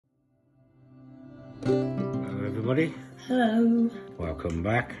Hello everybody. Hello. Welcome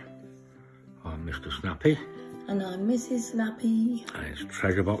back. I'm Mr Snappy. And I'm Mrs Snappy. And it's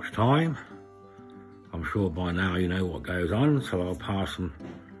treasure box time. I'm sure by now you know what goes on, so I'll pass them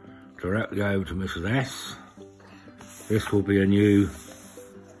directly over to Mrs S. This will be a new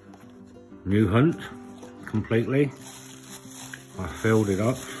hunt completely. I filled it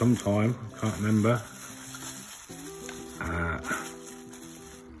up sometime, can't remember.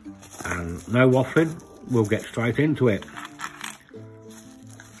 And no waffling, we'll get straight into it.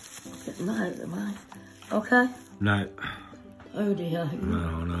 Getting that out of the way. Okay? No. Oh dear.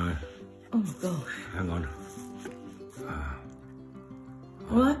 No. Oh gosh. Hang on.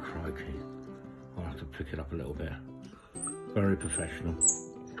 What? Crikey. I'll have to pick it up a little bit. Very professional.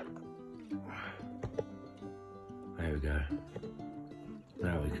 There we go.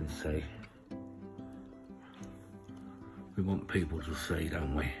 Now we can see. We want people to see,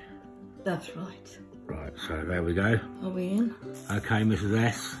 don't we? That's right. Right, so there we go. Are we in? Okay, Mrs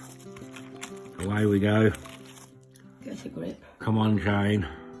S. Away we go. Get a grip. Come on, Jane.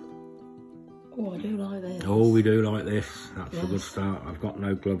 Oh, I do like this. Oh, we do like this. That's Yes. a good start. I've got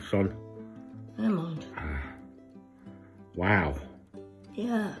no gloves on. Never mind. Wow.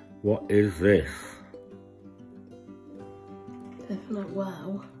 Yeah. What is this? Definite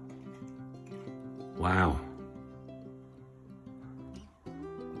wow. Wow.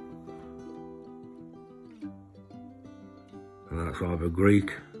 And that's either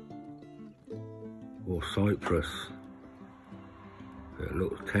Greek or Cyprus.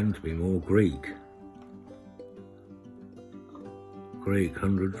 It tends to be more Greek. Greek,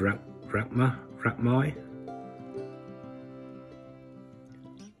 100 drachmae.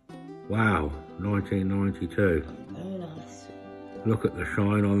 Wow, 1992. Very nice. Look at the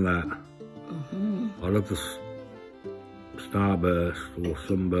shine on that. I love the starburst or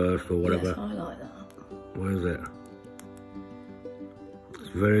sunburst or whatever. Yes, I like that. What is it?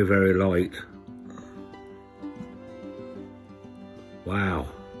 It's very, very light. Wow.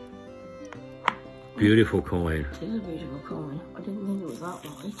 Beautiful coin. It is a beautiful coin. I didn't think it was that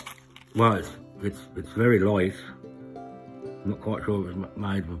light. Well, it's very light. I'm not quite sure if it's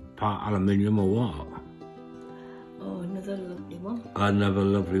made of part aluminium or what. Oh, another lovely one. Another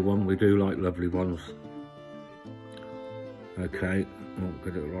lovely one. We do like lovely ones. Okay, I'll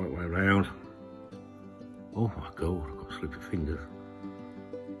get it the right way around. Oh my God, I've got slippy fingers.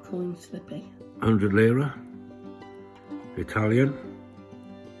 Coin slippy. 100 lira. Italian.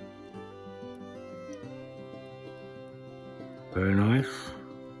 Very nice.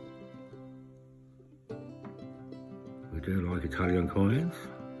 We do like Italian coins.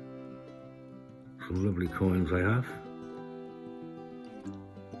 Some lovely coins they have.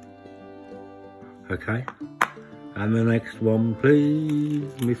 Okay. And the next one,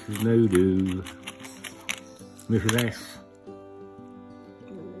 please, Mrs. Noodoo. Mrs. S.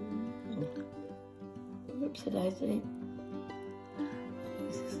 Whoops, daisy.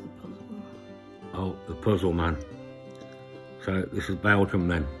 This is the puzzle. Oh, the puzzle man. So this is Belgium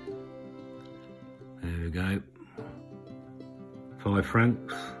then. There we go. 5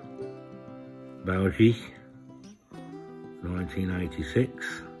 francs. Belgique.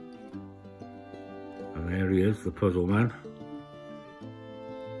 1986. And there he is, the puzzle man.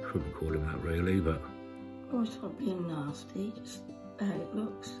 Shouldn't call him that really, but... Oh, it's not being nasty, just how it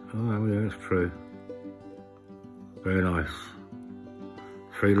looks. Oh, yeah, that's true. Very nice.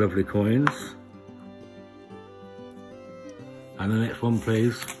 3 lovely coins. And the next one,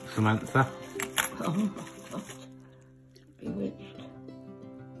 please, Samantha. Oh my God. Bewitched.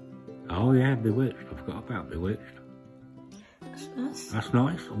 Oh yeah, Bewitched. I forgot about Bewitched. That's nice. That's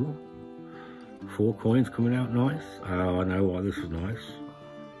nice. Ooh. 4 coins coming out nice. Oh, I know why this is nice.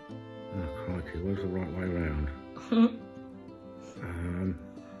 Oh, crikey, where's the right way around?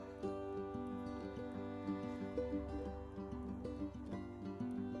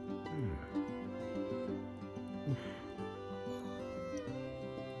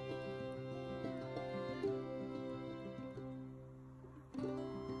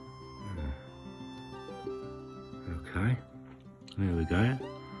 Okay, there we go.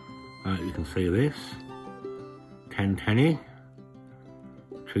 You can see this. 10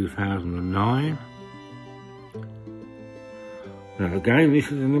 2009. Now again, this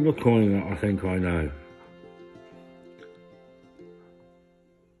is another coin that I think I know.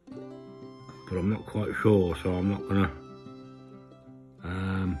 But I'm not quite sure, so I'm not gonna...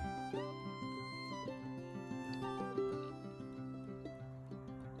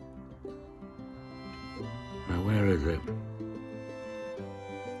 now where is it?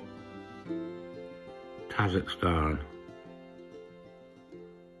 Kazakhstan.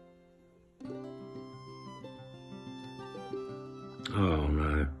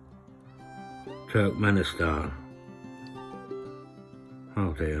 Turkmenistan.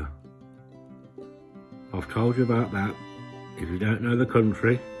 Oh dear. I've told you about that. If you don't know the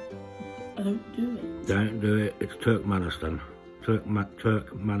country, Don't do it. don't do it. It's Turkmenistan.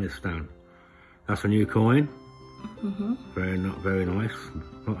 Turkmenistan. That's a new coin. Very nice.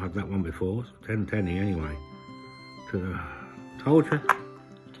 Not had that one before. 10 penny anyway. Told you.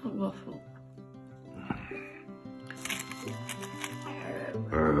 Don't waffle.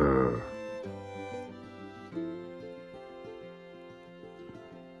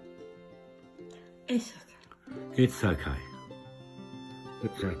 It's okay. It's okay.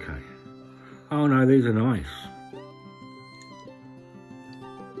 It's okay. Oh no, these are nice.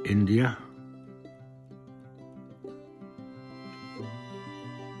 India.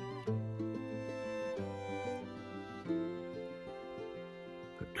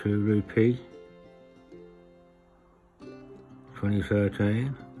 A 2 rupee.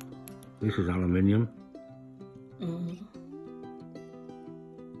 2013. This is aluminium.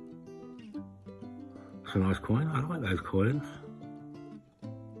 It's a nice coin. I like those coins.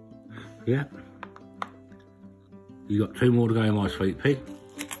 Yeah. You got 2 more to go, my sweet pea.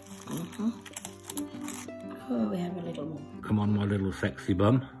 Oh, we have a little more. Come on, my little sexy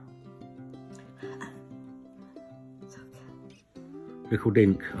bum. It's okay. Little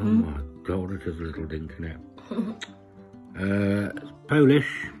dink. Oh my God, it is a little dink in it. It's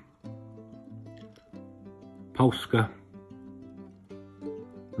Polish. Polska.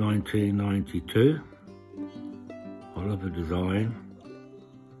 1992. I love the design.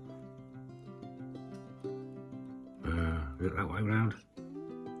 Is it that way round?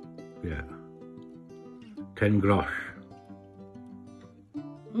 Yeah. 10 grosz.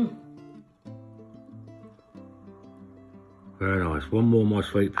 Very nice. One more, my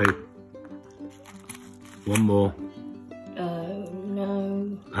sweet pea. One more. Oh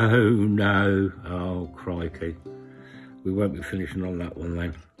no. Oh no. Oh crikey. We won't be finishing on that one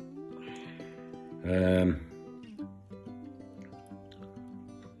then.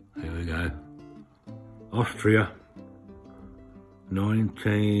 Here we go. Austria.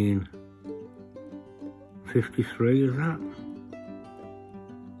 1953, is that?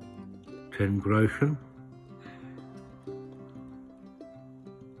 10 groschen.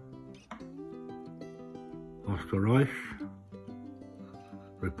 Österreich.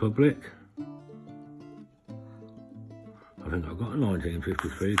 Republic. I think I've got a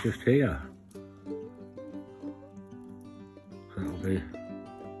 1953 just here. So that'll be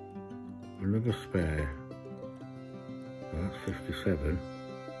another spare. Well, that's 57.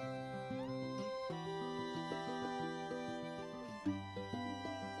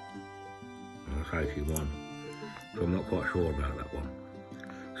 Well, that's 81. So I'm not quite sure about that one.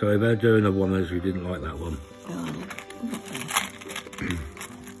 So if they're doing the one as you didn't like that one. Oh,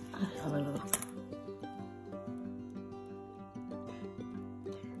 let's have a look.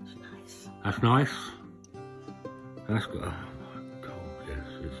 It's nice. That's nice. That's good. Oh my God, yes,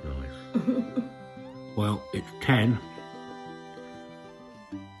 it's nice. Well, it's 10.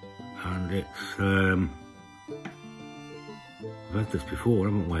 And it's, we've had this before,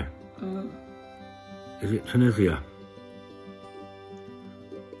 haven't we? Is it Tunisia?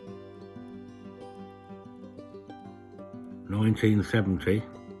 $1970.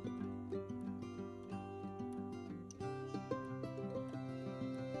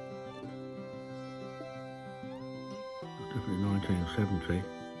 Definitely 1970.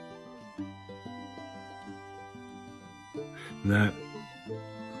 No,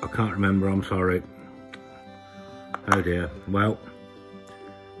 I can't remember, I'm sorry. Oh dear. Well,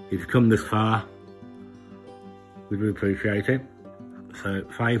 if you've come this far, we do appreciate it. So,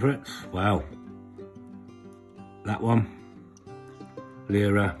 favourites, well, that one,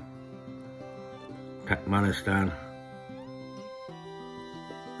 Lira, Turkmenistan,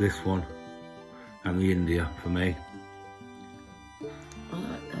 this one, and the India for me. I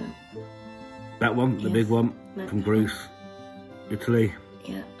like that. That one, the big one, from Greece, Italy.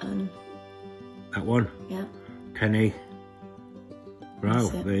 Yeah, and that one, yeah. Tenny.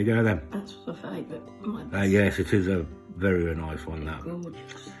 Right, there you go then. That's the favourite. Yes, it is a very, very nice one, that.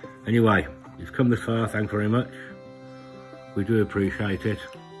 Gorgeous. Anyway, you've come this far, thanks very much. We do appreciate it.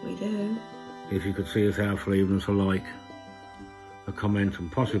 We do. If you could see us out, leaving us a like, a comment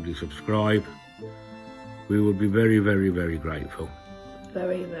and possibly subscribe, we would be very, very, very grateful.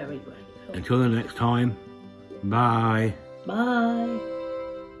 Very, very grateful. Until the next time, bye. Bye.